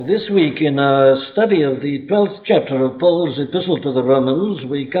This week, in our study of the 12th chapter of Paul's Epistle to the Romans,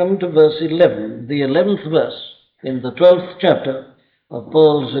 we come to verse 11, the 11th verse in the 12th chapter of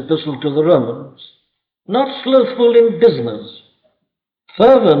Paul's Epistle to the Romans. Not slothful in business,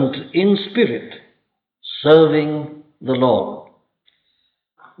 fervent in spirit, serving the Lord.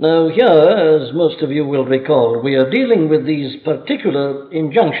 Now here, as most of you will recall, we are dealing with these particular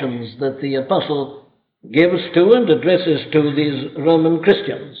injunctions that the apostle gives to and addresses to these Roman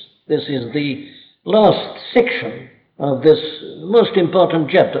Christians. This is the last section of this most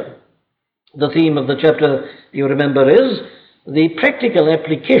important chapter. The theme of the chapter, you remember, is the practical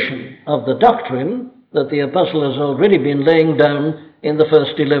application of the doctrine that the apostle has already been laying down in the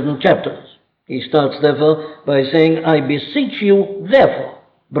first 11 chapters. He starts, therefore, by saying, I beseech you, therefore,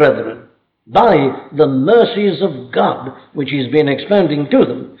 brethren, by the mercies of God, which he's been expounding to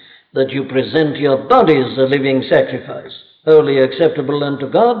them, that you present your bodies a living sacrifice, wholly acceptable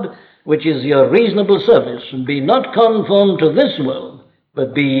unto God, which is your reasonable service, and be not conformed to this world,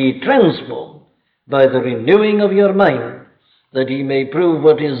 but be ye transformed by the renewing of your mind, that ye may prove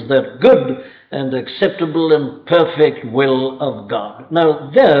what is that good and acceptable and perfect will of God. Now,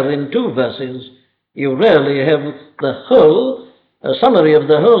 there in 2 verses, you rarely have the whole, a summary of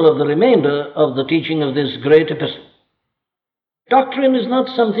the whole of the remainder of the teaching of this great epistle. Doctrine is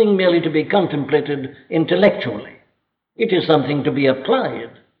not something merely to be contemplated intellectually. It is something to be applied,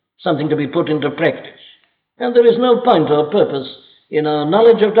 something to be put into practice. And there is no point or purpose in our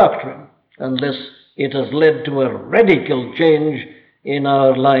knowledge of doctrine unless it has led to a radical change in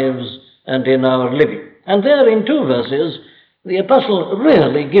our lives and in our living. And there in 2 verses, the apostle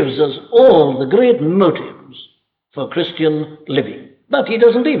really gives us all the great motives for Christian living. But he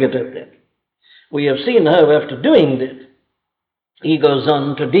doesn't leave it at that. We have seen how after doing that, he goes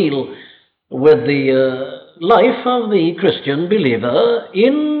on to deal with the life of the Christian believer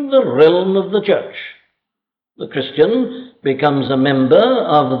in the realm of the church. The Christian becomes a member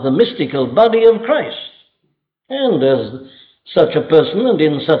of the mystical body of Christ. And as such a person and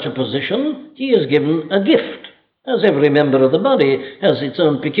in such a position, he is given a gift, as every member of the body has its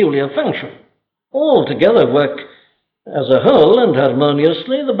own peculiar function. All together work as a whole, and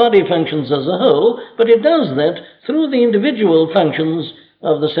harmoniously, the body functions as a whole, but it does that through the individual functions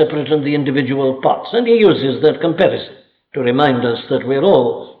of the separate and the individual parts. And he uses that comparison to remind us that we're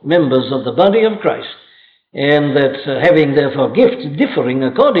all members of the body of Christ, and that having therefore gifts differing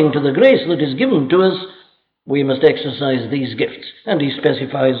according to the grace that is given to us, we must exercise these gifts. And he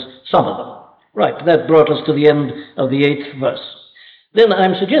specifies some of them. Right, that brought us to the end of the 8th verse. Then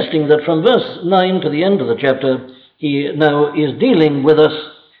I'm suggesting that from verse 9 to the end of the chapter, he now is dealing with us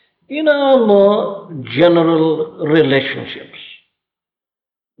in our more general relationships.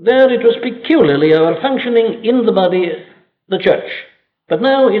 There it was peculiarly our functioning in the body, the church. But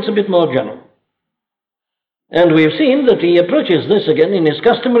now it's a bit more general. And we've seen that he approaches this again in his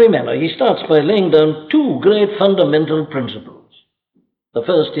customary manner. He starts by laying down 2 great fundamental principles. The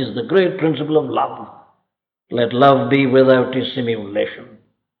first is the great principle of love. Let love be without dissimulation.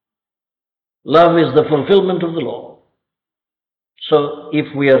 Love is the fulfillment of the law. So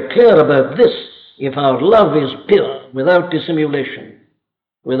if we are clear about this, if our love is pure, without dissimulation,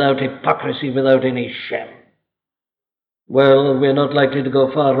 without hypocrisy, without any sham, well, we're not likely to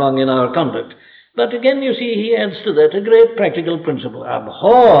go far wrong in our conduct. But again, you see, he adds to that a great practical principle.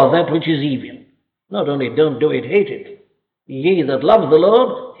 Abhor that which is evil. Not only don't do it, hate it. Ye that love the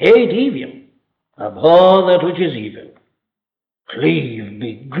Lord, hate evil. Abhor that which is evil. Cleave,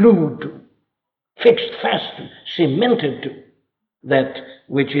 be glued to, fixed fast to, cemented to that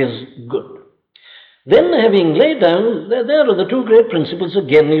which is good. Then, having laid down, there are the 2 great principles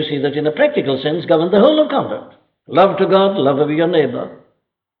again, you see, that in a practical sense govern the whole of conduct. Love to God, love of your neighbor,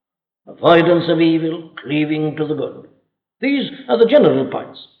 avoidance of evil, cleaving to the good. These are the general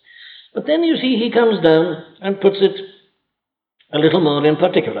points. But then, you see, he comes down and puts it a little more in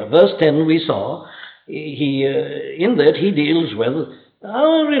particular. Verse 10 we saw, in that he deals with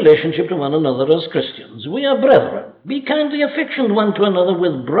our relationship to one another as Christians. We are brethren. Be kindly affectioned one to another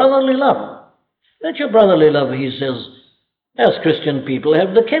with brotherly love. Let your brotherly love, he says, as Christian people,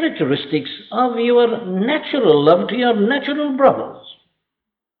 have the characteristics of your natural love to your natural brothers.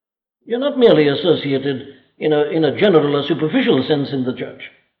 You're not merely associated in a general or superficial sense in the church.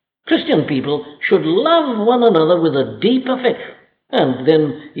 Christian people should love one another with a deep affection. And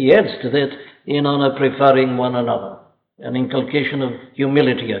then he adds to that, in honor preferring one another. An inculcation of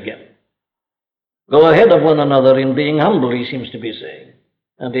humility again. Go ahead of one another in being humble, he seems to be saying,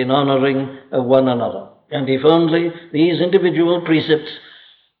 and in honoring one another. And if only these individual precepts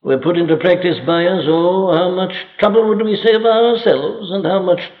were put into practice by us, oh, how much trouble would we save ourselves, and how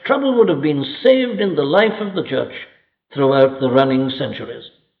much trouble would have been saved in the life of the church throughout the running centuries.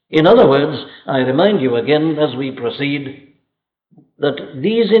 In other words, I remind you again as we proceed that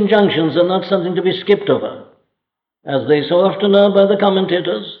these injunctions are not something to be skipped over, as they so often are by the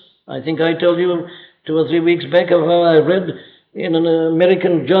commentators. I think I told you 2 or 3 weeks back of how I read in an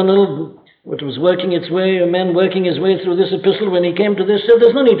American journal, which was a man working his way through this epistle, when he came to this, said,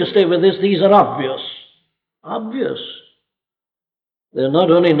 there's no need to stay with this, these are obvious. Obvious. They're not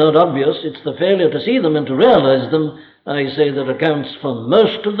only not obvious, it's the failure to see them and to realize them, I say, that accounts for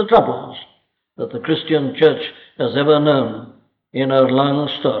most of the troubles that the Christian church has ever known in our long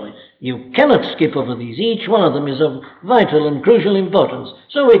story. You cannot skip over these. Each one of them is of vital and crucial importance.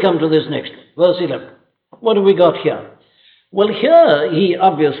 So we come to this next one, verse 11. What have we got here? Well, here he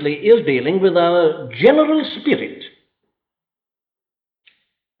obviously is dealing with our general spirit,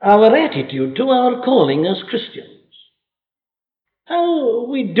 our attitude to our calling as Christians, how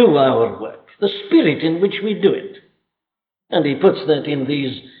we do our work, the spirit in which we do it. And he puts that in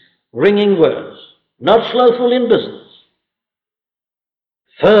these ringing words: not slothful in business,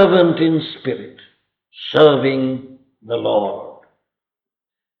 fervent in spirit, serving the Lord.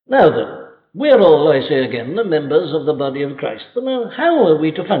 Now then, we're all, I say again, the members of the body of Christ. But now, how are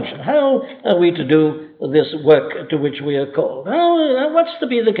we to function? How are we to do this work to which we are called? What's to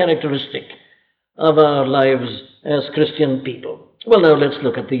be the characteristic of our lives as Christian people? Well, now let's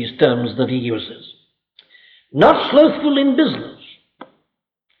look at these terms that he uses. Not slothful in business.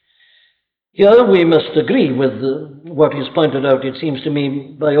 Here we must agree with what is pointed out, it seems to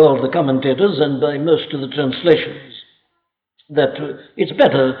me, by all the commentators and by most of the translations, that it's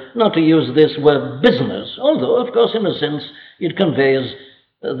better not to use this word business, although, of course, in a sense, it conveys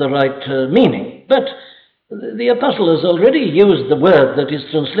the right meaning. But the apostle has already used the word that is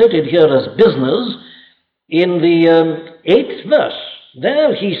translated here as business in the 8th verse.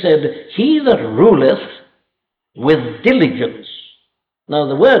 There he said, he that ruleth with diligence. Now,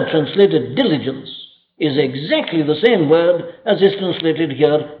 the word translated diligence is exactly the same word as is translated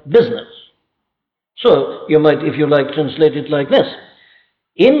here business. So, you might, if you like, translate it like this: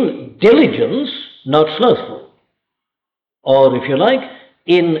 in diligence, not slothful. Or, if you like,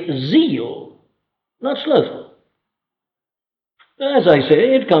 in zeal, not slothful. As I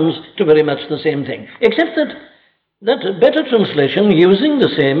say, it comes to very much the same thing, except that better translation, using the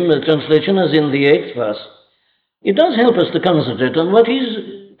same translation as in the 8th verse, it does help us to concentrate on what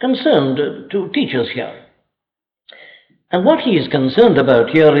he's concerned to teach us here. And what he is concerned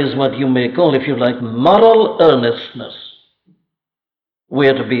about here is what you may call, if you like, moral earnestness. We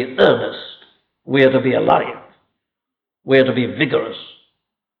are to be earnest. We are to be alive. We are to be vigorous.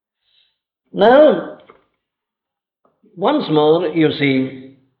 Now, once more, you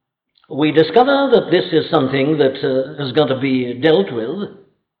see, we discover that this is something that has got to be dealt with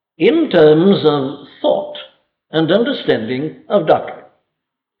in terms of thought and understanding of doctrine.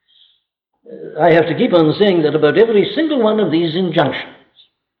 I have to keep on saying that about every single one of these injunctions,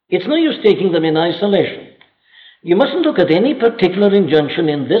 it's no use taking them in isolation. You mustn't look at any particular injunction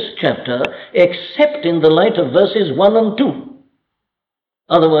in this chapter except in the light of verses 1 and 2.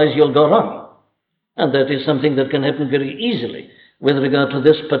 Otherwise, you'll go wrong. And that is something that can happen very easily with regard to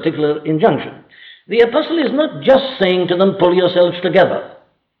this particular injunction. The apostle is not just saying to them, pull yourselves together.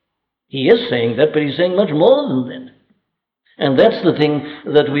 He is saying that, but he's saying much more than that. And that's the thing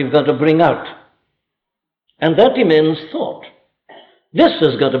that we've got to bring out. And that demands thought. This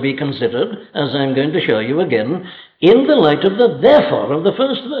has got to be considered, as I'm going to show you again, in the light of the therefore of the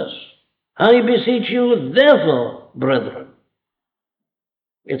first verse. I beseech you, therefore, brethren.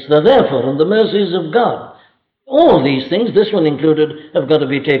 It's the therefore and the mercies of God. All these things, this one included, have got to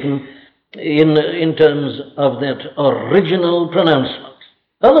be taken in terms of that original pronouncement.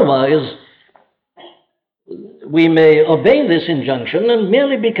 Otherwise, we may obey this injunction and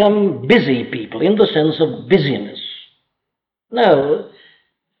merely become busy people in the sense of busyness. Now,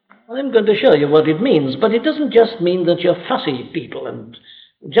 I'm going to show you what it means, but it doesn't just mean that you're fussy people and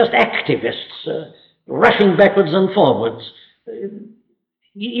just activists, rushing backwards and forwards.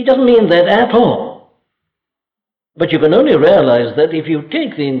 It doesn't mean that at all. But you can only realize that if you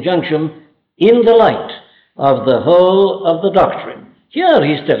take the injunction in the light of the whole of the doctrine. Here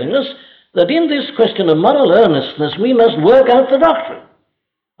he's telling us that in this question of moral earnestness, we must work out the doctrine.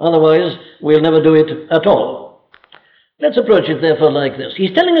 Otherwise, we'll never do it at all. Let's approach it, therefore, like this.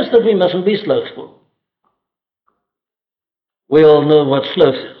 He's telling us that we mustn't be slothful. We all know what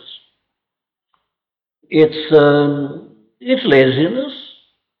sloth is. It's laziness.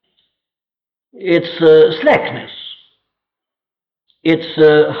 It's slackness. It's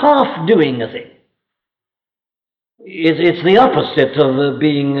half doing a thing. It's the opposite of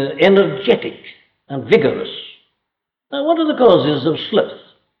being energetic and vigorous. Now, what are the causes of sloth?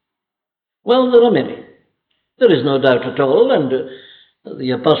 Well, there are many. There is no doubt at all, and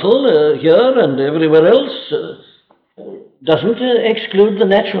the apostle here and everywhere else doesn't exclude the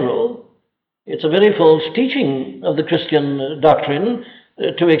natural. It's a very false teaching of the Christian doctrine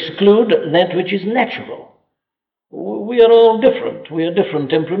to exclude that which is natural. We are all different. We are different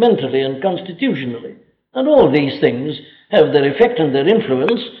temperamentally and constitutionally. And all these things have their effect and their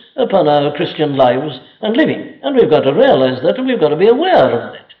influence upon our Christian lives and living. And we've got to realize that, and we've got to be aware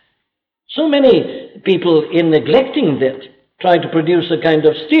of that. So many people, in neglecting that, try to produce a kind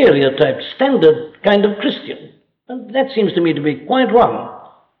of stereotype, standard kind of Christian. And that seems to me to be quite wrong.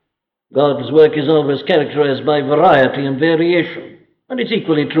 God's work is always characterized by variety and variation. And it's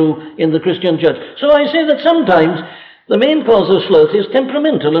equally true in the Christian church. So I say that sometimes the main cause of sloth is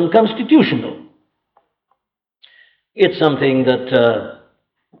temperamental and constitutional. It's something that,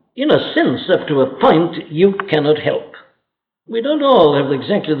 in a sense, up to a point, you cannot help. We don't all have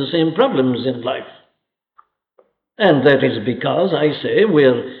exactly the same problems in life. And that is because, I say,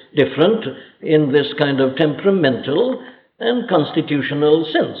 we're different in this kind of temperamental and constitutional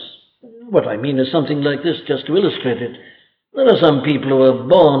sense. What I mean is something like this, just to illustrate it. There are some people who are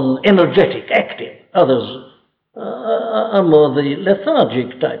born energetic, active. Others are more the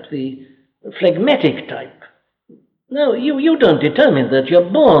lethargic type, the phlegmatic type. No, you don't determine that. You're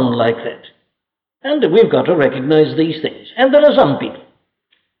born like that. And we've got to recognize these things. And there are some people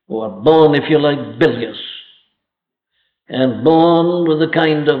who are born, if you like, bilious, and born with a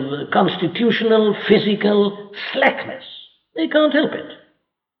kind of constitutional, physical slackness. They can't help it.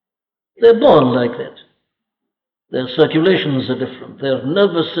 They're born like that. Their circulations are different. Their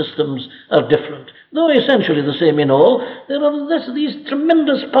nervous systems are different. Though essentially the same in all, there are these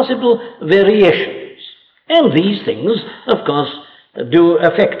tremendous possible variations. And these things, of course, do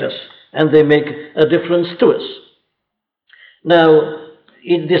affect us, and they make a difference to us. Now,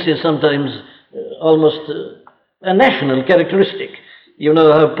 this is sometimes almost a national characteristic. You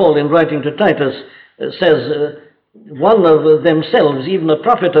know how Paul, in writing to Titus, says, one of themselves, even a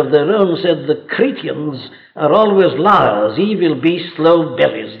prophet of their own, said, the Cretians are always liars, evil beasts, slow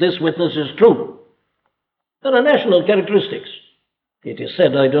bellies. This witness is true. There are national characteristics. It is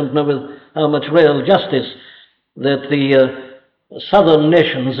said, I don't know with how much real justice, that the southern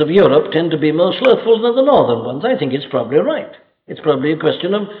nations of Europe tend to be more slothful than the northern ones. I think it's probably right. It's probably a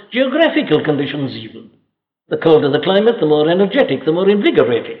question of geographical conditions even. The colder the climate, the more energetic, the more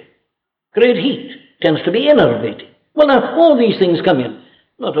invigorating. Great heat tends to be enervating. Well, now, all these things come in.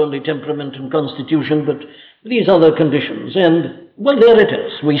 Not only temperament and constitution, but these other conditions. And, well, there it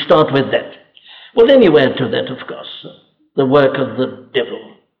is. We start with that. Well, then you add to that, of course, the work of the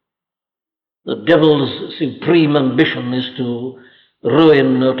devil. The devil's supreme ambition is to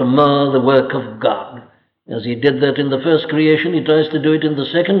ruin or to mar the work of God. As he did that in the first creation, he tries to do it in the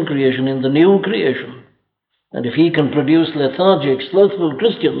second creation, in the new creation. And if he can produce lethargic, slothful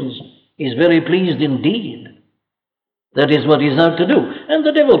Christians, he's very pleased indeed. That is what he's out to do. And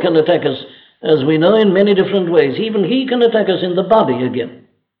the devil can attack us, as we know, in many different ways. Even he can attack us in the body again,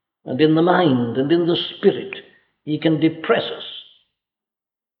 and in the mind, and in the spirit. He can depress us.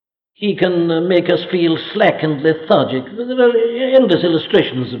 He can make us feel slack and lethargic. There are endless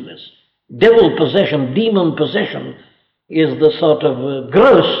illustrations of this. Devil possession, demon possession, is the sort of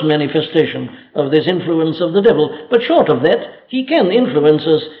gross manifestation of this influence of the devil. But short of that, he can influence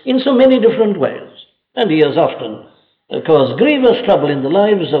us in so many different ways. And he has often caused grievous trouble in the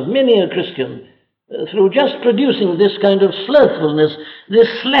lives of many a Christian through just producing this kind of slothfulness, this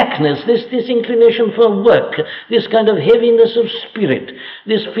slackness, this disinclination for work, this kind of heaviness of spirit,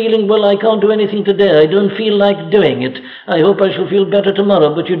 this feeling, well, I can't do anything today, I don't feel like doing it, I hope I shall feel better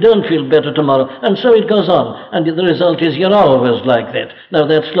tomorrow, but you don't feel better tomorrow, and so it goes on, and the result is you're always like that. Now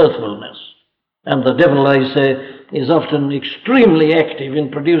that's slothfulness. And the devil, I say, is often extremely active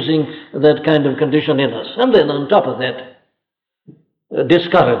in producing that kind of condition in us. And then on top of that,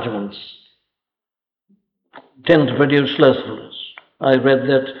 discouragements tend to produce slothfulness. I read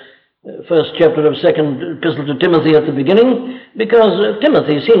that first chapter of second epistle to Timothy at the beginning, because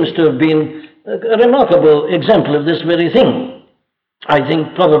Timothy seems to have been a remarkable example of this very thing. I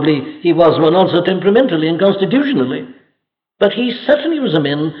think probably he was one also temperamentally and constitutionally, but he certainly was a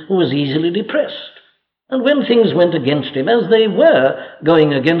man who was easily depressed. And when things went against him, as they were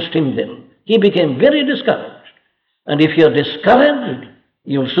going against him then, he became very discouraged. And if you're discouraged,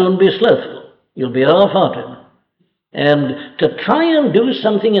 you'll soon be slothful. You'll be half-hearted. And to try and do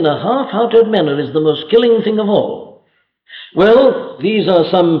something in a half-hearted manner is the most killing thing of all. Well, these are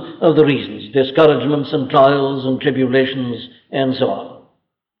some of the reasons: discouragements and trials and tribulations and so on.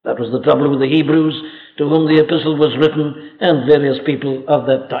 That was the trouble with the Hebrews, to whom the epistle was written, and various people of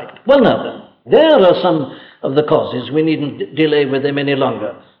that type. Well, now then, there are some of the causes. We needn't delay with them any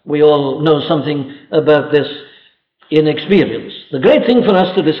longer. We all know something about this in experience. The great thing for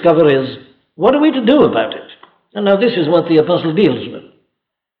us to discover is, what are we to do about it? And now this is what the apostle deals with.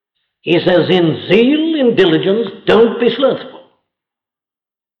 He says, in zeal, in diligence, don't be slothful.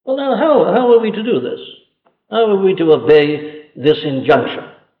 Well, now, how are we to do this? How are we to obey this injunction?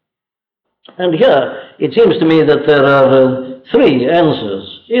 And here, it seems to me that there are three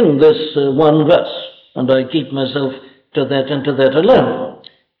answers in this one verse, and I keep myself to that and to that alone.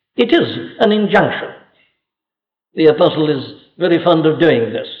 It is an injunction. The apostle is very fond of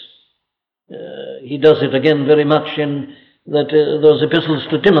doing this. He does it again very much in those epistles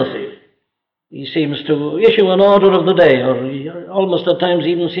to Timothy. He seems to issue an order of the day, or he almost at times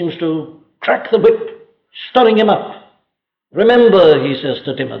even seems to crack the whip, stirring him up. Remember, he says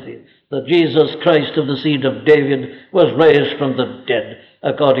to Timothy, that Jesus Christ of the seed of David was raised from the dead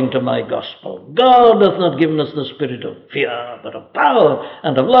according to my gospel. God hath not given us the spirit of fear, but of power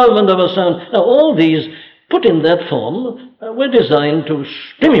and of love and of a sound. Now, all these, put in that form, were designed to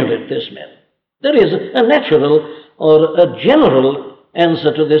stimulate this man. There is a natural or a general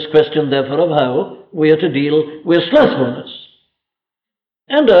answer to this question, therefore, of how we are to deal with slothfulness.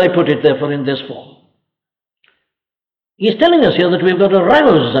 And I put it, therefore, in this form. He's telling us here that we've got to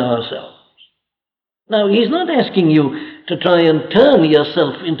rouse ourselves. Now, he's not asking you to try and turn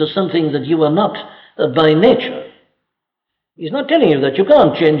yourself into something that you are not by nature. He's not telling you that you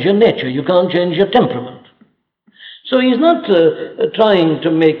can't change your nature, you can't change your temperament. So he's not trying to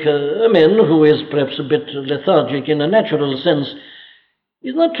make a man who is perhaps a bit lethargic in a natural sense.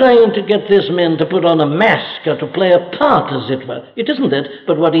 He's not trying to get this man to put on a mask or to play a part, as it were. It isn't that,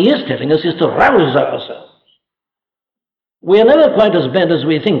 but what he is telling us is to rouse ourselves. We are never quite as bad as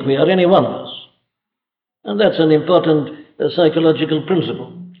we think we are, any one of us. And that's an important psychological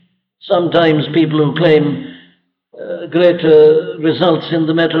principle. Sometimes people who claim great results in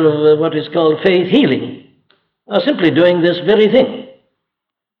the matter of what is called faith healing are simply doing this very thing.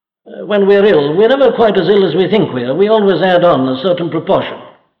 When we're ill, we're never quite as ill as we think we are. We always add on a certain proportion.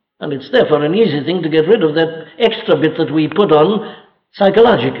 And it's therefore an easy thing to get rid of that extra bit that we put on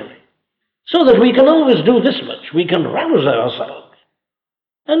psychologically. So that we can always do this much. We can rouse ourselves.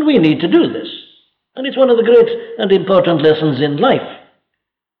 And we need to do this. And it's one of the great and important lessons in life.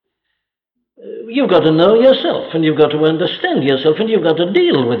 You've got to know yourself, and you've got to understand yourself, and you've got to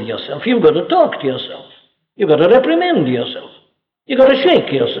deal with yourself. You've got to talk to yourself. You've got to reprimand yourself. You've got to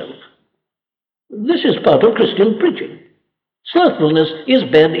shake yourself. This is part of Christian preaching. Slothfulness is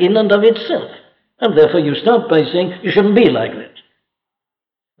bad in and of itself. And therefore you start by saying you shouldn't be like that.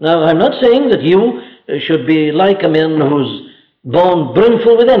 Now, I'm not saying that you should be like a man who's born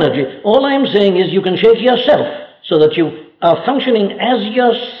brimful with energy. All I'm saying is you can shake yourself so that you are functioning as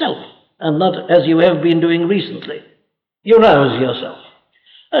yourself and not as you have been doing recently. You rouse yourself,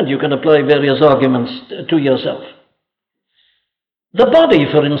 and you can apply various arguments to yourself. The body,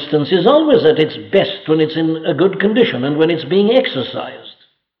 for instance, is always at its best when it's in a good condition and when it's being exercised.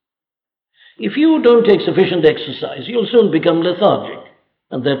 If you don't take sufficient exercise, you'll soon become lethargic.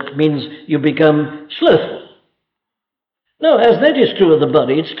 And that means you become slothful. Now, as that is true of the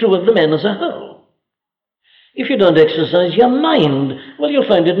body, it's true of the man as a whole. If you don't exercise your mind, well, you'll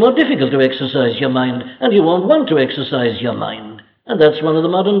find it more difficult to exercise your mind, and you won't want to exercise your mind. And that's one of the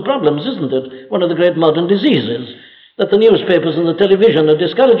modern problems, isn't it? One of the great modern diseases, that the newspapers and the television are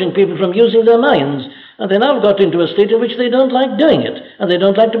discouraging people from using their minds, and they now got into a state in which they don't like doing it, and they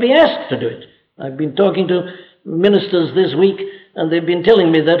don't like to be asked to do it. I've been talking to ministers this week, and they've been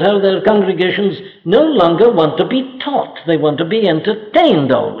telling me that how their congregations no longer want to be taught. They want to be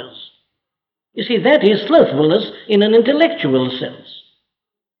entertained always. You see, that is slothfulness in an intellectual sense.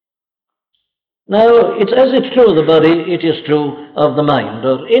 Now, as it's true of the body, it is true of the mind,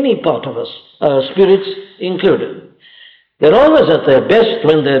 or any part of us, our spirits included. They're always at their best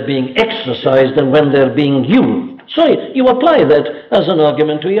when they're being exercised and when they're being used. So you apply that as an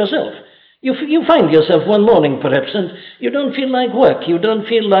argument to yourself. You find yourself one morning, perhaps, and you don't feel like work. You don't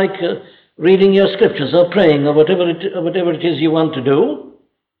feel like reading your scriptures or praying or whatever it is you want to do.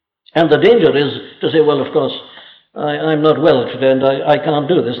 And the danger is to say, well, of course, I'm not well today and I can't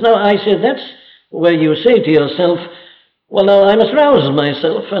do this. Now, I say that's where you say to yourself, well, now I must rouse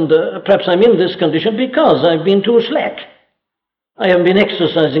myself, and perhaps I'm in this condition because I've been too slack. I haven't been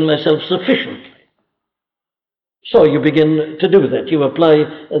exercising myself sufficiently. So you begin to do that. You apply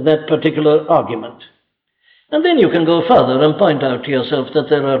that particular argument. And then you can go further and point out to yourself that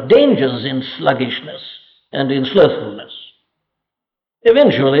there are dangers in sluggishness and in slothfulness.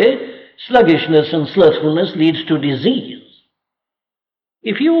 Eventually, sluggishness and slothfulness leads to disease.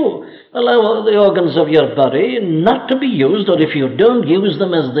 If you allow the organs of your body not to be used, or if you don't use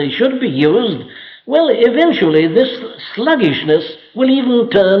them as they should be used, well, eventually this sluggishness will even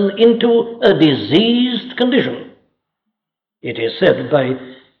turn into a diseased condition. It is said by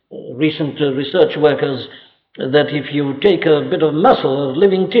recent research workers that if you take a bit of muscle or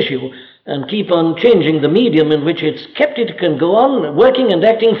living tissue and keep on changing the medium in which it's kept, it can go on working and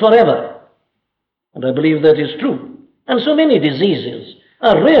acting forever. And I believe that is true. And so many diseases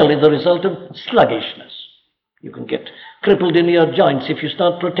are really the result of sluggishness. You can get crippled in your joints if you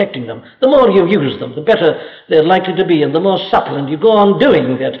start protecting them. The more you use them, the better they're likely to be and the more supple, and you go on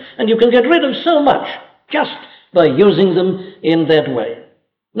doing that, and you can get rid of so much just by using them in that way.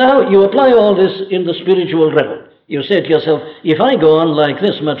 Now, you apply all this in the spiritual realm. You say to yourself, if I go on like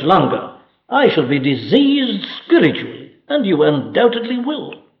this much longer, I shall be diseased spiritually, and you undoubtedly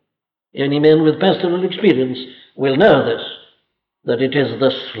will. Any man with pastoral experience will know this, that it is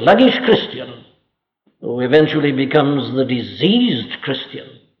the sluggish Christian who eventually becomes the diseased Christian,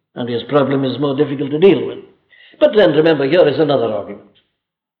 and his problem is more difficult to deal with. But then remember, here is another argument.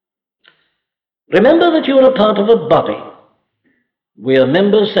 Remember that you are a part of a body. We are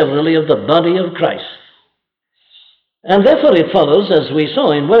members severally of the body of Christ. And therefore it follows, as we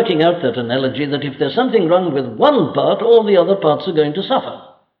saw in working out that analogy, that if there's something wrong with one part, all the other parts are going to suffer.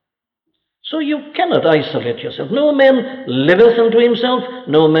 So you cannot isolate yourself. No man liveth unto himself,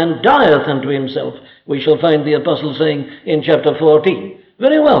 no man dieth unto himself. We shall find the apostle saying in chapter 14.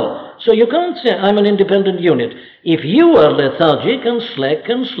 Very well. So you can't say, I'm an independent unit. If you are lethargic and slack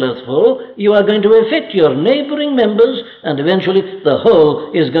and slothful, you are going to affect your neighboring members, and eventually the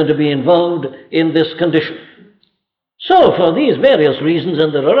whole is going to be involved in this condition. So for these various reasons,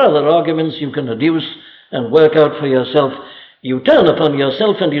 and there are other arguments you can adduce and work out for yourself, you turn upon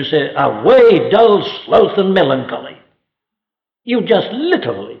yourself and you say, away, dull sloth and melancholy. You just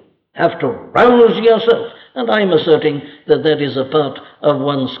literally have to rouse yourself. And I'm asserting that that is a part of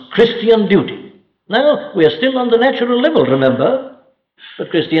one's Christian duty. Now, we are still on the natural level, remember? But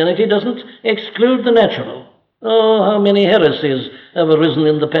Christianity doesn't exclude the natural. Oh, how many heresies have arisen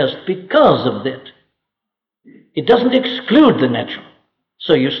in the past because of that. It doesn't exclude the natural.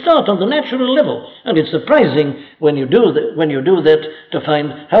 So you start on the natural level, and it's surprising when you do that to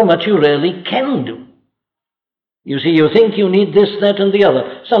find how much you really can do. You see, you think you need this, that, and the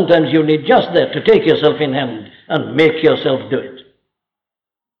other. Sometimes you need just that to take yourself in hand and make yourself do it.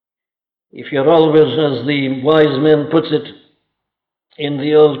 If you're always, as the wise man puts it in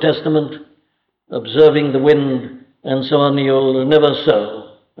the Old Testament, observing the wind and so on, you'll never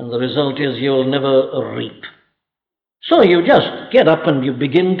sow, and the result is you'll never reap. So you just get up and you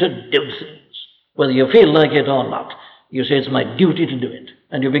begin to do things, whether you feel like it or not. You say, it's my duty to do it,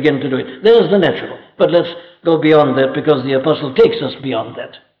 and you begin to do it. There's the natural. But let's go beyond that, because the apostle takes us beyond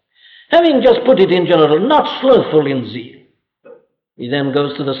that. Having just put it in general, not slothful in zeal, he then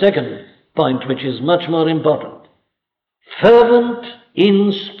goes to the second point, which is much more important. Fervent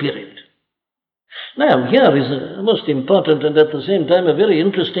in spirit. Now, here is a most important and at the same time a very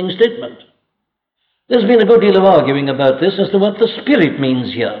interesting statement. There's been a good deal of arguing about this as to what the Spirit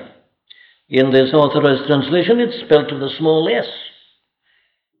means here. In this Authorized Translation, it's spelled with a small s.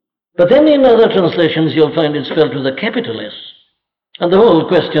 But then in other translations, you'll find it's spelled with a capital S. And the whole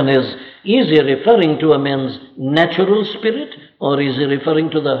question is he referring to a man's natural spirit, or is he referring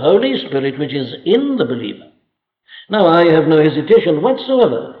to the Holy Spirit which is in the believer? Now, I have no hesitation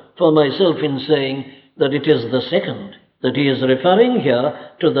whatsoever for myself in saying that it is the second, that he is referring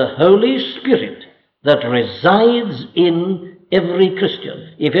here to the Holy Spirit that resides in every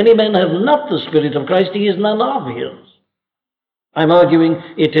Christian. If any man have not the Spirit of Christ, he is none of his. I'm arguing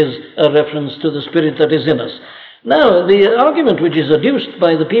it is a reference to the Spirit that is in us. Now, the argument which is adduced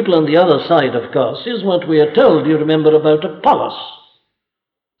by the people on the other side, of course, is what we are told, you remember, about Apollos.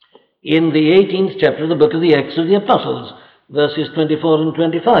 In the 18th chapter of the book of the Acts of the Apostles, verses 24 and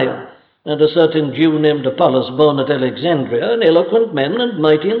 25. And a certain Jew named Apollos, born at Alexandria, an eloquent man and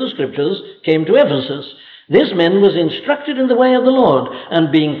mighty in the Scriptures, came to Ephesus. This man was instructed in the way of the Lord,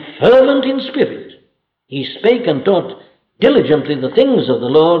 and being fervent in spirit, he spake and taught diligently the things of the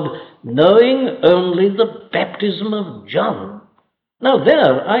Lord, knowing only the baptism of John. Now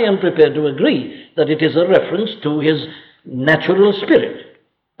there, I am prepared to agree that it is a reference to his natural spirit.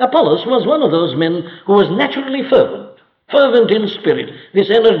 Apollos was one of those men who was naturally fervent in spirit, this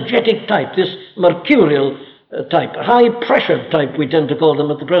energetic type, this mercurial type, high-pressure type, we tend to call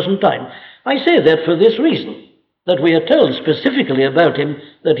them at the present time. I say that for this reason, that we are told specifically about him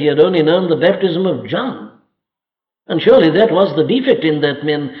that he had only known the baptism of John. And surely that was the defect in that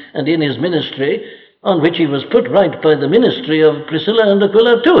man and in his ministry, on which he was put right by the ministry of Priscilla and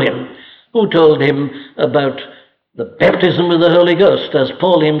Aquila to him, who told him about the baptism with the Holy Ghost, as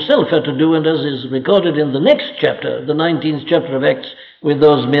Paul himself had to do, and as is recorded in the next chapter, the 19th chapter of Acts, with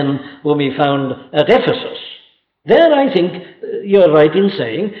those men whom he found at Ephesus. There, I think, you're right in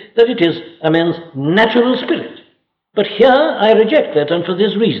saying that it is a man's natural spirit. But here I reject that, and for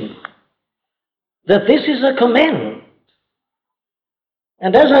this reason, that this is a command.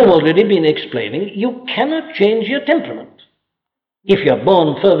 And as I've already been explaining, you cannot change your temperament. If you're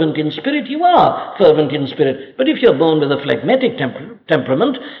born fervent in spirit, you are fervent in spirit. But if you're born with a phlegmatic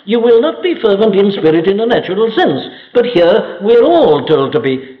temperament, you will not be fervent in spirit in a natural sense. But here we're all told to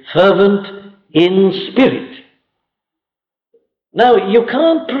be fervent in spirit. Now, you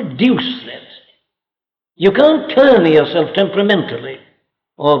can't produce that. You can't turn yourself temperamentally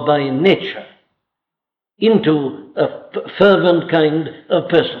or by nature into a fervent kind of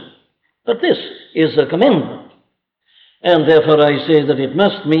person. But this is a commandment. And therefore I say that it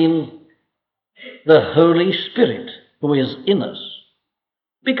must mean the Holy Spirit who is in us.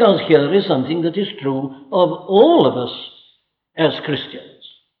 Because here is something that is true of all of us as Christians.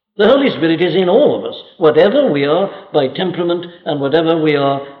 The Holy Spirit is in all of us, whatever we are by temperament and whatever we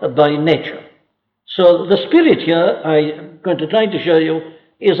are by nature. So the Spirit here, I'm going to try to show you,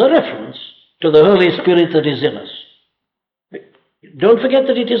 is a reference to the Holy Spirit that is in us. Don't forget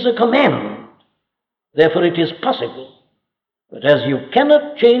that it is a command. Therefore it is possible. But as you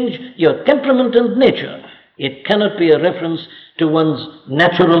cannot change your temperament and nature, it cannot be a reference to one's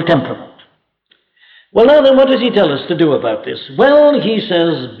natural temperament. Well, now then, what does he tell us to do about this? Well, he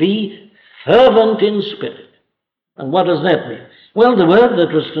says, be fervent in spirit. And what does that mean? Well, the word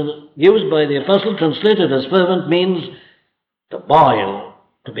that was used by the apostle, translated as fervent, means to boil,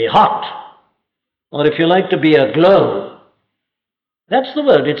 to be hot, or if you like, to be aglow. That's the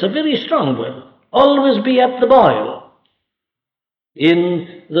word. It's a very strong word. Always be at the boil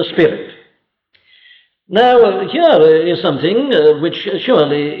in the Spirit. Now, here is something which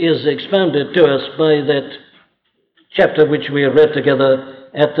surely is expounded to us by that chapter which we read together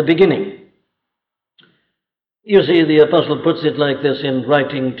at the beginning. You see, the apostle puts it like this in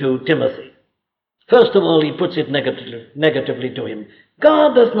writing to Timothy. First of all, he puts it negatively to him.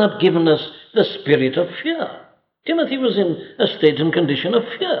 God hath not given us the spirit of fear. Timothy was in a state and condition of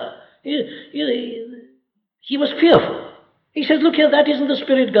fear. He was fearful. He says, look here, that isn't the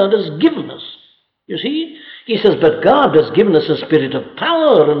spirit God has given us. You see? He says, but God has given us a spirit of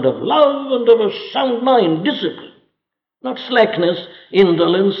power and of love and of a sound mind, discipline. Not slackness,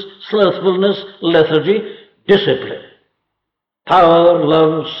 indolence, slothfulness, lethargy, discipline. Power,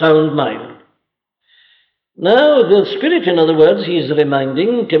 love, sound mind. Now, the Spirit, in other words, he's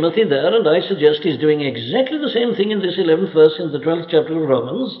reminding Timothy there, and I suggest he's doing exactly the same thing in this 11th verse in the 12th chapter of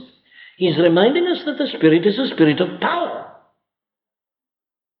Romans. He's reminding us that the Spirit is a spirit of power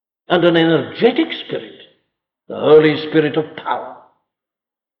and an energetic spirit, the Holy Spirit of power.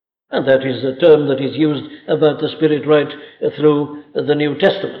 And that is the term that is used about the Spirit right through the New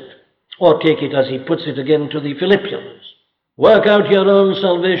Testament. Or take it as he puts it again to the Philippians. Work out your own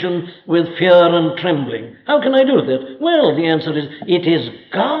salvation with fear and trembling. How can I do that? Well, the answer is, it is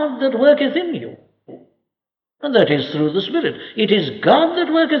God that worketh in you. And that is through the Spirit. It is God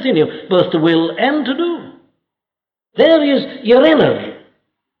that worketh in you, both to will and to do. There is your energy.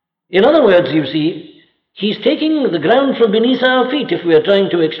 In other words, you see, he's taking the ground from beneath our feet if we are trying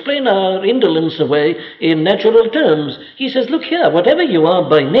to explain our indolence away in natural terms. He says, look here, whatever you are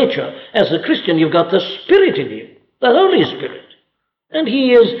by nature, as a Christian, you've got the Spirit in you, the Holy Spirit. And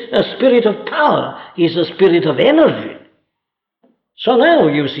he is a spirit of power. He's a spirit of energy. So now,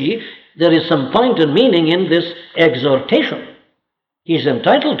 you see, there is some point and meaning in this exhortation. He's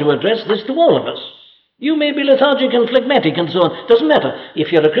entitled to address this to all of us. You may be lethargic and phlegmatic and so on. Doesn't matter.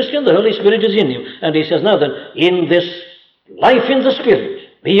 If you're a Christian, the Holy Spirit is in you. And he says, now then, in this life in the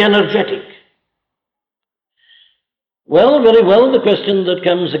Spirit, be energetic. Well, very well, the question that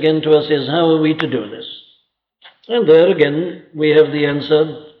comes again to us is, how are we to do this? And there again, we have the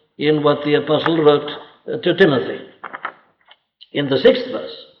answer in what the apostle wrote to Timothy. In the 6th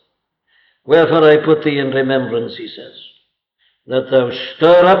verse, wherefore I put thee in remembrance, he says, that thou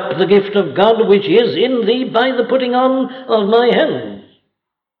stir up the gift of God which is in thee by the putting on of my hands.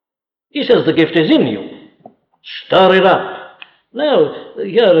 He says the gift is in you. Stir it up. Now,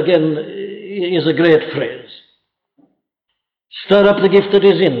 here again is a great phrase. Stir up the gift that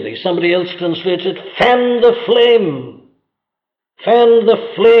is in thee. Somebody else translates it, fan the flame. Fan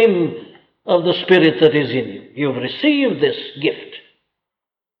the flame of the Spirit that is in you. You've received this gift.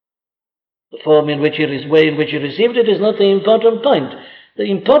 The form in which way in which you received it is not the important point. The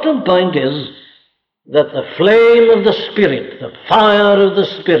important point is that the flame of the Spirit, the fire of the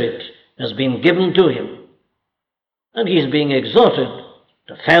Spirit, has been given to him. And he's being exhorted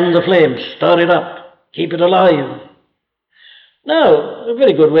to fan the flame, stir it up, keep it alive. Now, a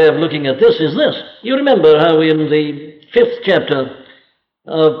very good way of looking at this is this. You remember how in the 5th chapter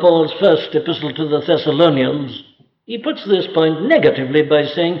of Paul's first epistle to the Thessalonians, he puts this point negatively by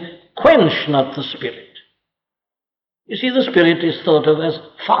saying, quench not the Spirit. You see, the Spirit is thought of as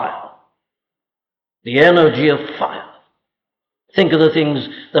fire, the energy of fire. Think of the things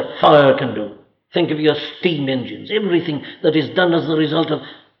that fire can do. Think of your steam engines, everything that is done as the result of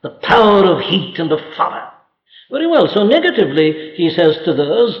the power of heat and of fire. Very well, so negatively he says to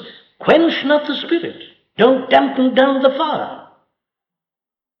those, quench not the Spirit. Don't dampen down the fire.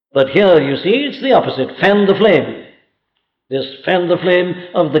 But here, you see, it's the opposite. Fan the flame. This fan the flame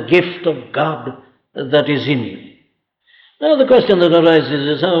of the gift of God that is in you. Now the question that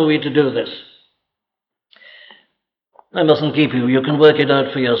arises is, how are we to do this? I mustn't keep you. You can work it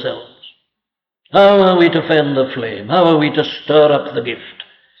out for yourselves. How are we to fan the flame? How are we to stir up the gift?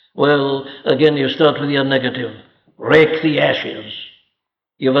 Well, again, you start with your negative. Rake the ashes.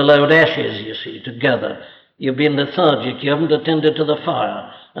 You've allowed ashes, you see, to gather. You've been lethargic. You haven't attended to the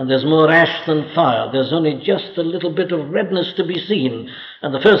fire. And there's more ash than fire. There's only just a little bit of redness to be seen.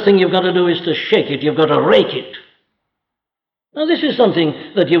 And the first thing you've got to do is to shake it. You've got to rake it. Now, this is something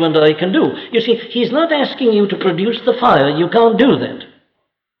that you and I can do. You see, he's not asking you to produce the fire. You can't do that.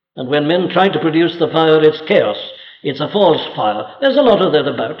 And when men try to produce the fire, it's chaos. It's a false fire. There's a lot of that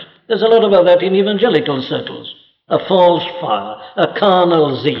about. There's a lot about that in evangelical circles. A false fire, a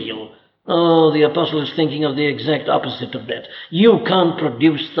carnal zeal. Oh, the apostle is thinking of the exact opposite of that. You can't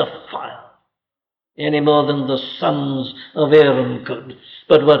produce the fire any more than the sons of Aaron could.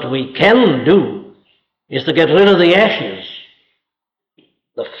 But what we can do is to get rid of the ashes.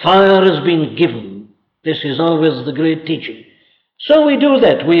 The fire has been given. This is always the great teaching. So we do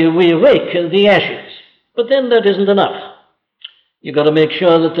that. We rake the ashes. But then that isn't enough. You've got to make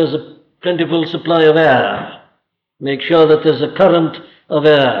sure that there's a plentiful supply of air. Make sure that there's a current of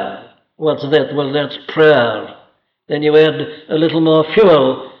air. What's that? Well, that's prayer. Then you add a little more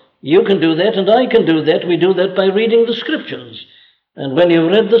fuel. You can do that, and I can do that. We do that by reading the Scriptures. And when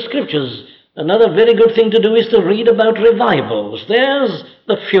you've read the Scriptures, another very good thing to do is to read about revivals. There's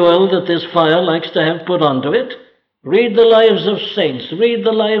the fuel that this fire likes to have put onto it. Read the lives of saints. Read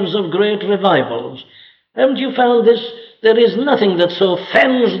the lives of great revivals. Haven't you found this? There is nothing that so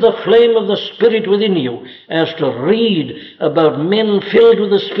fans the flame of the Spirit within you as to read about men filled with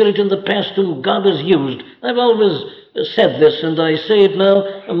the Spirit in the past whom God has used. I've always said this, and I say it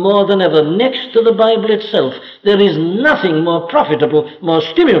now more than ever. Next to the Bible itself, there is nothing more profitable, more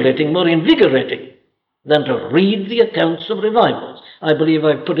stimulating, more invigorating than to read the accounts of revivals. I believe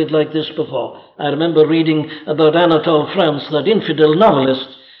I've put it like this before. I remember reading about Anatole France, that infidel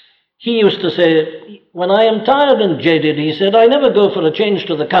novelist. He used to say, when I am tired and jaded, he said, I never go for a change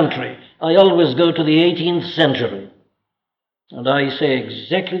to the country. I always go to the 18th century. And I say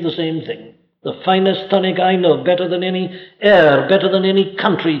exactly the same thing. The finest tonic I know, better than any air, better than any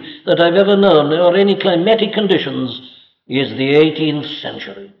country that I've ever known, or any climatic conditions, is the 18th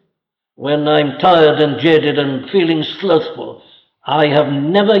century. When I'm tired and jaded and feeling slothful, I have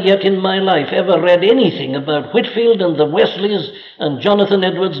never yet in my life ever read anything about Whitefield and the Wesleys and Jonathan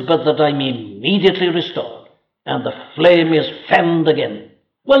Edwards, but that I'm immediately restored, and the flame is fanned again.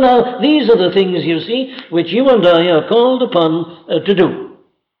 Well, now, these are the things, you see, which you and I are called upon to do.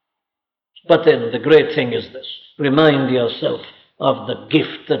 But then the great thing is this. Remind yourself of the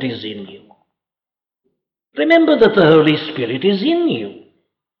gift that is in you. Remember that the Holy Spirit is in you.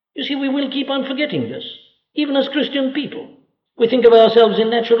 You see, we will keep on forgetting this, even as Christian people. We think of ourselves in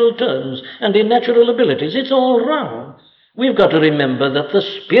natural terms and in natural abilities. It's all wrong. We've got to remember that the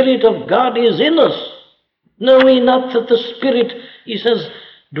Spirit of God is in us. Know ye not that the Spirit, he says,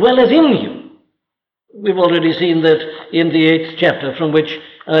 dwelleth in you? We've already seen that in the 8th chapter, from which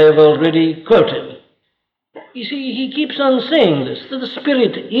I have already quoted. You see, he keeps on saying this, that the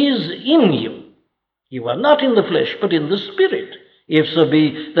Spirit is in you. You are not in the flesh, but in the Spirit, if so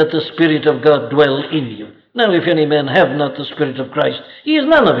be that the Spirit of God dwell in you. Now, if any man have not the Spirit of Christ, he is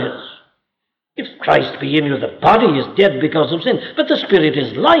none of his. If Christ be in you, the body is dead because of sin, but the Spirit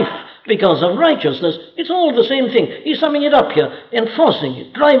is life because of righteousness. It's all the same thing. He's summing it up here, enforcing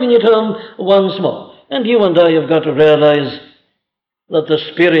it, driving it home once more. And you and I have got to realize that the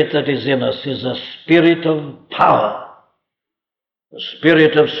Spirit that is in us is a spirit of power, a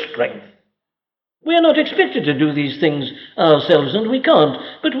spirit of strength. We are not expected to do these things ourselves, and we can't.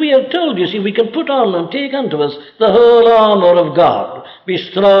 But we are told, you see, we can put on and take unto us the whole armour of God. Be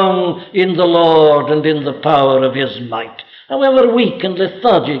strong in the Lord and in the power of his might. However weak and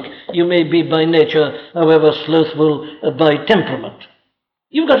lethargic you may be by nature, however slothful by temperament,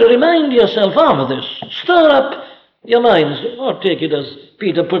 you've got to remind yourself of this. Stir up your minds, or take it as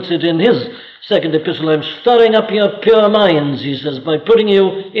Peter puts it in his second epistle. I'm stirring up your pure minds, he says, by putting you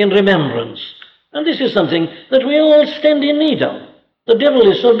in remembrance. And this is something that we all stand in need of. The devil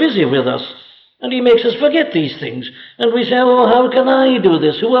is so busy with us, and he makes us forget these things. And we say, oh, how can I do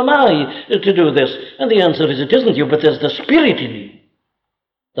this? Who am I to do this? And the answer is, it isn't you, but there's the Spirit in you.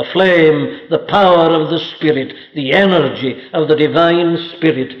 The flame, the power of the Spirit, the energy of the divine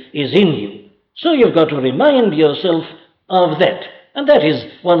Spirit is in you. So you've got to remind yourself of that. And that is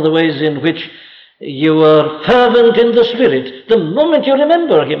one of the ways in which you are fervent in the Spirit. The moment you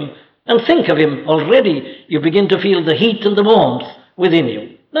remember him and think of him, already you begin to feel the heat and the warmth within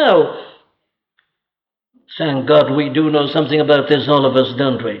you. Now, thank God we do know something about this, all of us,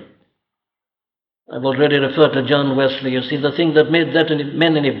 don't we? I've already referred to John Wesley. You see, the thing that made that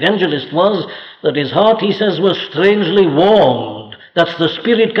man an evangelist was that his heart, he says, was strangely warmed. That's the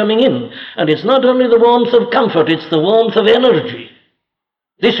Spirit coming in. And it's not only the warmth of comfort, it's the warmth of energy.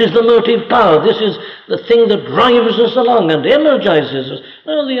 This is the motive power. This is the thing that drives us along and energizes us.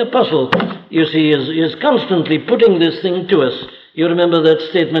 Well, the apostle, you see, is constantly putting this thing to us. You remember that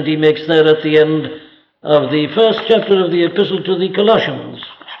statement he makes there at the end of the first chapter of the epistle to the Colossians.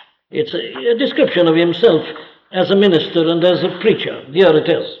 It's a description of himself as a minister and as a preacher. Here it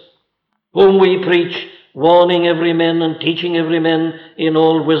is. Whom we preach, warning every man and teaching every man in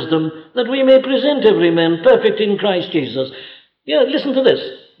all wisdom, that we may present every man perfect in Christ Jesus. Here, listen to this.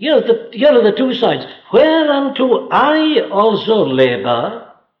 Here are the two sides. Whereunto I also labor,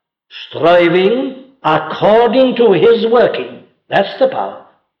 striving according to his working. That's the power.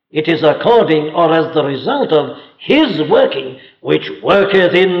 It is according or as the result of his working, which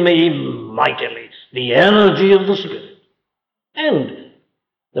worketh in me mightily, the energy of the Spirit. And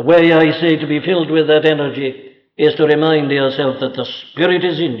the way I say to be filled with that energy is to remind yourself that the Spirit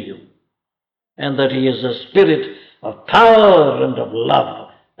is in you, and that he is a Spirit of power and of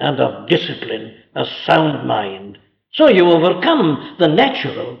love and of discipline, a sound mind. So you overcome the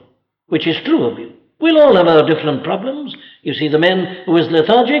natural, which is true of you. We'll all have our different problems. You see, the man who is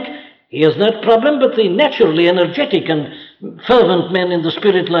lethargic, he has that problem, but the naturally energetic and fervent men in the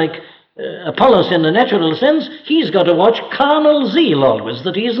Spirit, like Apollos in the natural sense, he's got to watch carnal zeal always,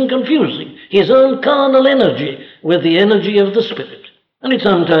 that he isn't confusing his own carnal energy with the energy of the Spirit. And it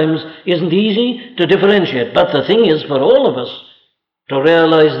sometimes isn't easy to differentiate, but the thing is for all of us to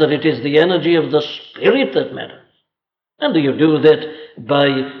realize that it is the energy of the Spirit that matters. And you do that by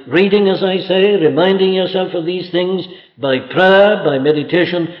reading, as I say, reminding yourself of these things, by prayer, by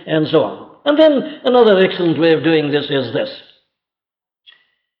meditation, and so on. And then another excellent way of doing this is this,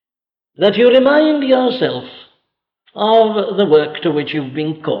 that you remind yourself of the work to which you've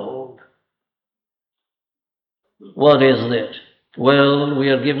been called. What is that? Well, we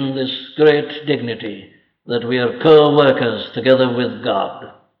are given this great dignity that we are co-workers together with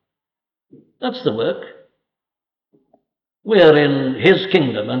God. That's the work. We are in his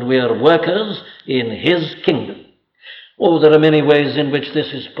kingdom, and we are workers in his kingdom. Oh, there are many ways in which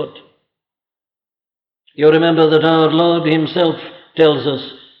this is put. You remember that our Lord himself tells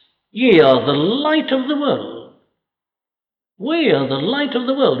us, ye are the light of the world. We are the light of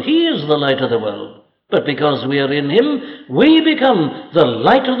the world. He is the light of the world. But because we are in him, we become the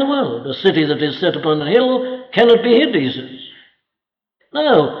light of the world. A city that is set upon a hill cannot be hid, he says.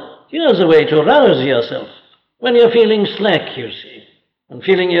 Now, here's a way to rouse yourself. When you're feeling slack, you see, and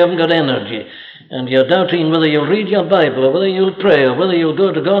feeling you haven't got energy, and you're doubting whether you'll read your Bible, or whether you'll pray, or whether you'll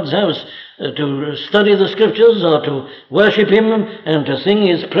go to God's house to study the Scriptures, or to worship him and to sing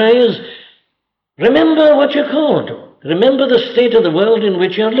his praise, remember what you're called to. Remember the state of the world in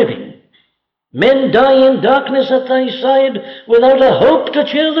which you're living. Men die in darkness at thy side without a hope to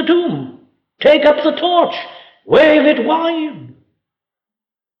cheer the tomb. Take up the torch, wave it wide.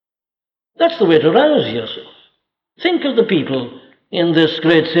 That's the way to rouse yourself. Think of the people in this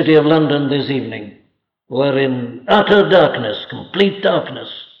great city of London this evening who are in utter darkness, complete darkness.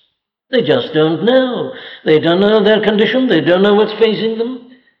 They just don't know. They don't know their condition. They don't know what's facing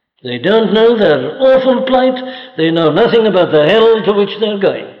them. They don't know their awful plight. They know nothing about the hell to which they're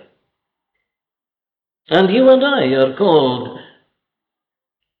going. And you and I are called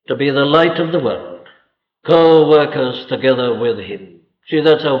to be the light of the world, co-workers together with him. See,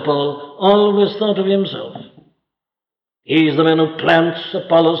 that's how Paul always thought of himself. He's the man who plants,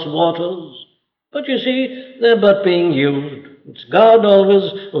 Apollos waters, But you see, they're but being used. It's God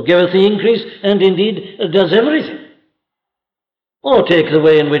always who giveth the increase, and indeed does everything. Or take the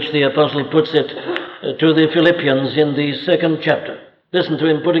way in which the apostle puts it to the Philippians in the 2nd chapter. Listen to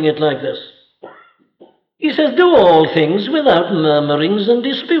him putting it like this. He says, do all things without murmurings and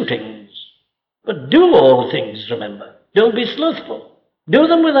disputings. But do all things, remember. Don't be slothful. Do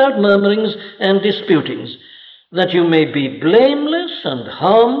them without murmurings and disputings, that you may be blameless and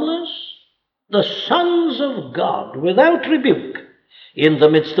harmless, the sons of God, without rebuke, in the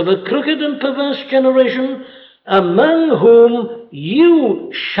midst of a crooked and perverse generation, among whom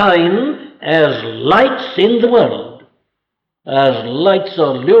you shine as lights in the world, as lights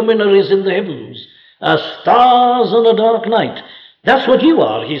or luminaries in the heavens, as stars on a dark night. That's what you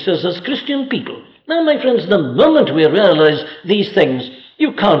are, he says, as Christian people. Now, my friends, the moment we realize these things,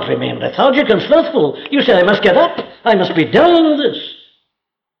 you can't remain lethargic and slothful. You say, I must get up. I must be done with this.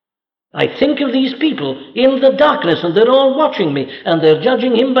 I think of these people in the darkness, and they're all watching me, and they're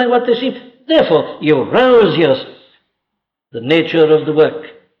judging him by what they see. Therefore, you rouse yourself. The nature of the work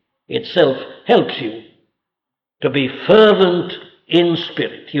itself helps you to be fervent in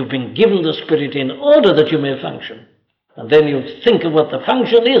spirit. You've been given the Spirit in order that you may function. And then you think of what the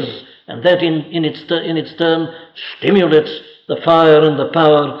function is, and that in its turn stimulates the fire and the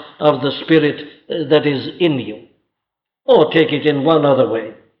power of the Spirit that is in you. Or take it in one other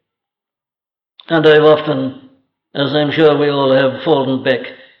way. And I've often, as I'm sure we all have, fallen back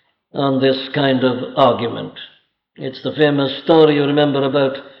on this kind of argument. It's the famous story you remember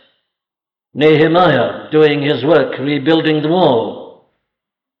about Nehemiah doing his work, rebuilding the wall.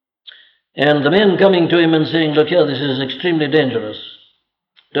 And the men coming to him and saying, look here, this is extremely dangerous.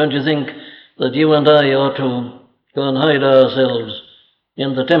 Don't you think that you and I ought to go and hide ourselves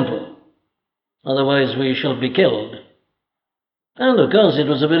in the temple? Otherwise we shall be killed. And of course it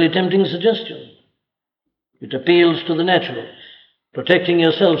was a very tempting suggestion. It appeals to the natural. Protecting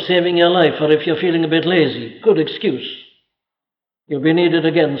yourself, saving your life, or if you're feeling a bit lazy, good excuse. You'll be needed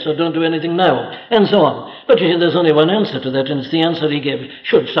again, so don't do anything now, and so on. But you see, there's only one answer to that, and it's the answer he gave.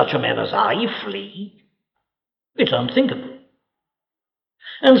 Should such a man as I flee? It's unthinkable.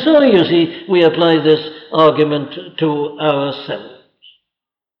 And so, you see, we apply this argument to ourselves.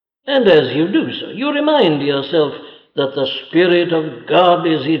 And as you do so, you remind yourself that the Spirit of God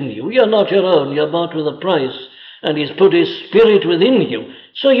is in you. You're not your own, you're bought with a price, and He's put His Spirit within you.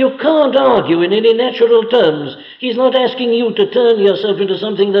 So you can't argue in any natural terms. He's not asking you to turn yourself into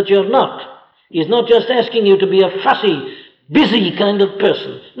something that you're not. He's not just asking you to be a fussy, busy kind of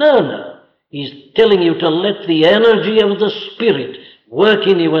person. No. He's telling you to let the energy of the Spirit work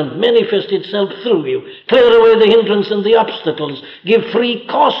in you and manifest itself through you. Clear away the hindrance and the obstacles. Give free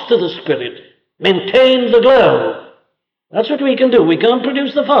course to the Spirit. Maintain the glow. That's what we can do. We can't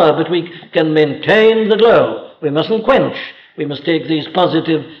produce the fire, but we can maintain the glow. We mustn't quench. We must take these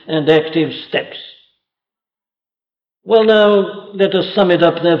positive and active steps. Well, now, let us sum it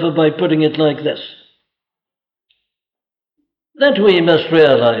up, therefore, by putting it like this. That we must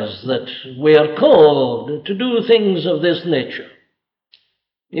realize that we are called to do things of this nature.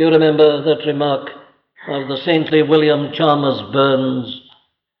 You remember that remark of the saintly William Chalmers Burns,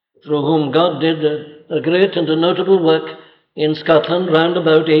 through whom God did a great and a notable work in Scotland round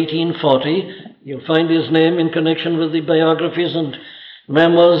about 1840. You'll find his name in connection with the biographies and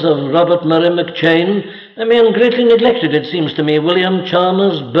memoirs of Robert Murray McCheyne, a man greatly neglected, it seems to me, William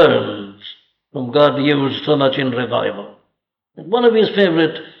Chalmers Burns, whom God used so much in revival. And one of his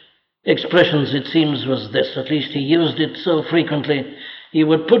favorite expressions, it seems, was this, at least he used it so frequently. He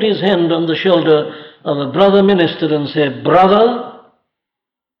would put his hand on the shoulder of a brother minister and say, "Brother,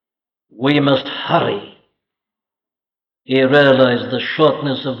 we must hurry." He realized the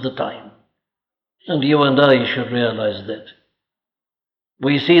shortness of the time. And you and I should realize that.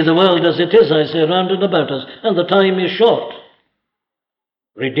 We see the world as it is, I say, round and about us, and the time is short.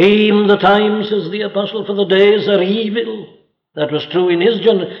 Redeem the time, says the apostle, for the days are evil. That was true in his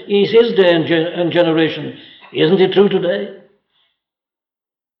day and generation. Isn't it true today?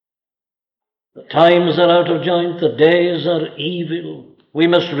 The times are out of joint, the days are evil. We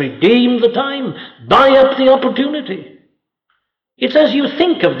must redeem the time, buy up the opportunity. It's as you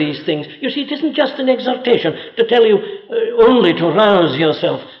think of these things. You see, it isn't just an exhortation to tell you only to rouse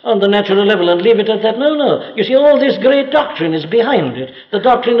yourself on the natural level and leave it at that. No. You see, all this great doctrine is behind it. The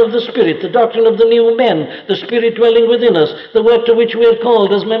doctrine of the Spirit, the doctrine of the new man, the Spirit dwelling within us, the work to which we are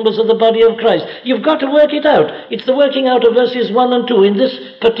called as members of the body of Christ. You've got to work it out. It's the working out of verses 1 and 2 in this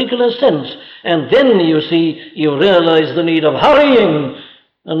particular sense. And then, you see, you realize the need of hurrying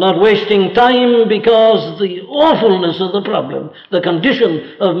and not wasting time, because the awfulness of the problem, the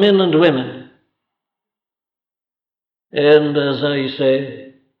condition of men and women, And as I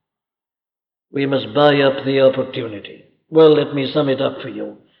say, we must buy up the opportunity. Well, let me sum it up for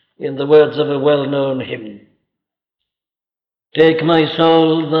you in the words of a well-known hymn. Take, my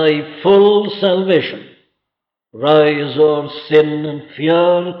soul, thy full salvation. Rise o'er sin and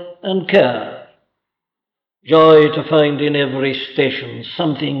fear and care. Joy to find in every station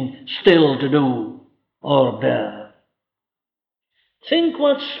something still to do or bear. Think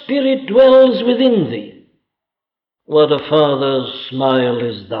what spirit dwells within thee. What a Father's smile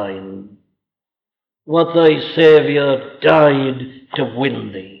is thine. What thy Saviour died to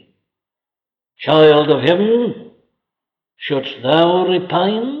win thee. Child of heaven, shouldst thou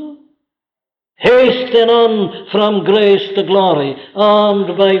repine? Haste then on from grace to glory,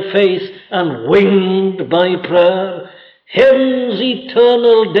 armed by faith and winged by prayer. Heaven's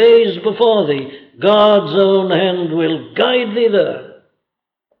eternal days before thee, God's own hand will guide thee there.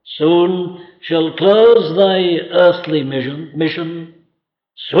 Soon shall close thy earthly mission.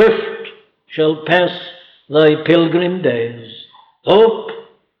 Swift shall pass thy pilgrim days. Hope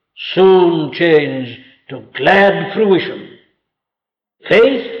soon change to glad fruition.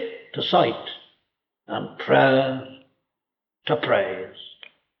 Faith to sight, and prayer to praise.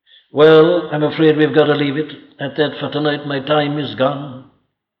 Well, I'm afraid we've got to leave it at that for tonight. My time is gone.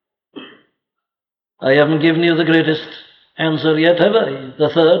 I haven't given you the greatest answer yet, have I? The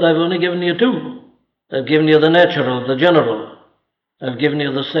third, I've only given you two. I've given you the natural, the general. I've given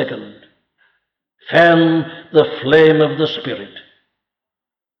you the second. Fan the flame of the Spirit.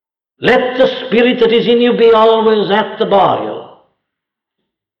 Let the Spirit that is in you be always at the boil.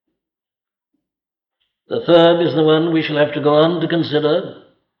 The third is the one we shall have to go on to consider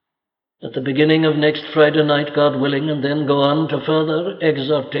at the beginning of next Friday night, God willing, and then go on to further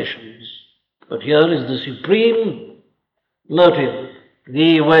exhortations. But here is the supreme motive,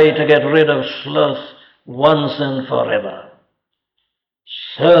 the way to get rid of sloth once and forever.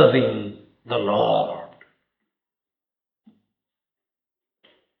 Serving the Lord.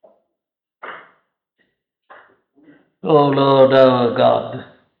 O Lord our God,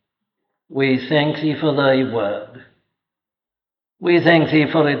 we thank thee for thy word. We thank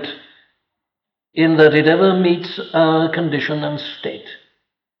thee for it in that it ever meets our condition and state.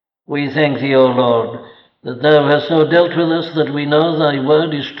 We thank thee, O Lord, that thou hast so dealt with us that we know thy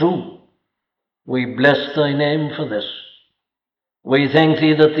word is true. We bless thy name for this. We thank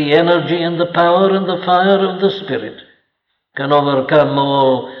thee that the energy and the power and the fire of the Spirit can overcome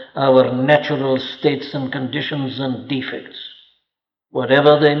all our natural states and conditions and defects,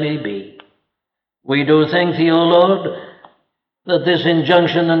 whatever they may be. We do thank thee, O Lord, that this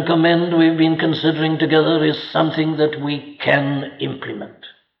injunction and command we've been considering together is something that we can implement.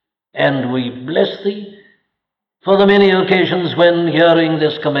 And we bless thee for the many occasions when, hearing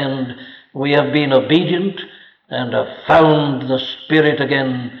this command, we have been obedient and have found the Spirit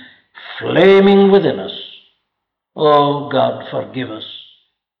again flaming within us. Oh God, forgive us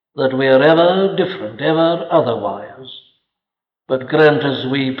that we are ever different, ever otherwise. But grant us,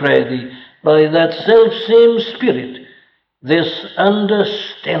 we pray thee, by that self-same Spirit, this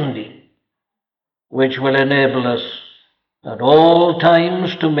understanding, which will enable us at all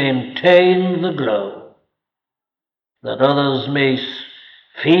times to maintain the glow, that others may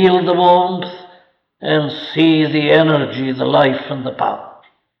feel the warmth and see the energy, the life, and the power,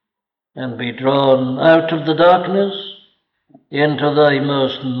 and be drawn out of the darkness into thy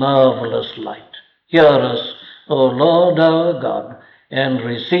most marvelous light. Hear us, O Lord our God, and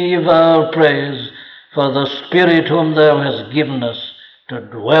receive our praise for the Spirit whom thou hast given us to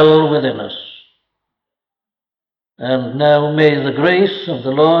dwell within us. And now may the grace of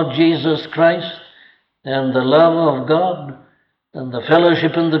the Lord Jesus Christ and the love of God and the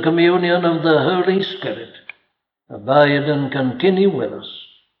fellowship and the communion of the Holy Spirit abide and continue with us,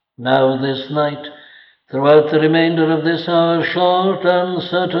 now this night, throughout the remainder of this our short,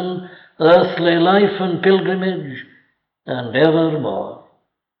 uncertain, earthly life and pilgrimage, and evermore.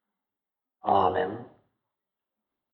 Amen.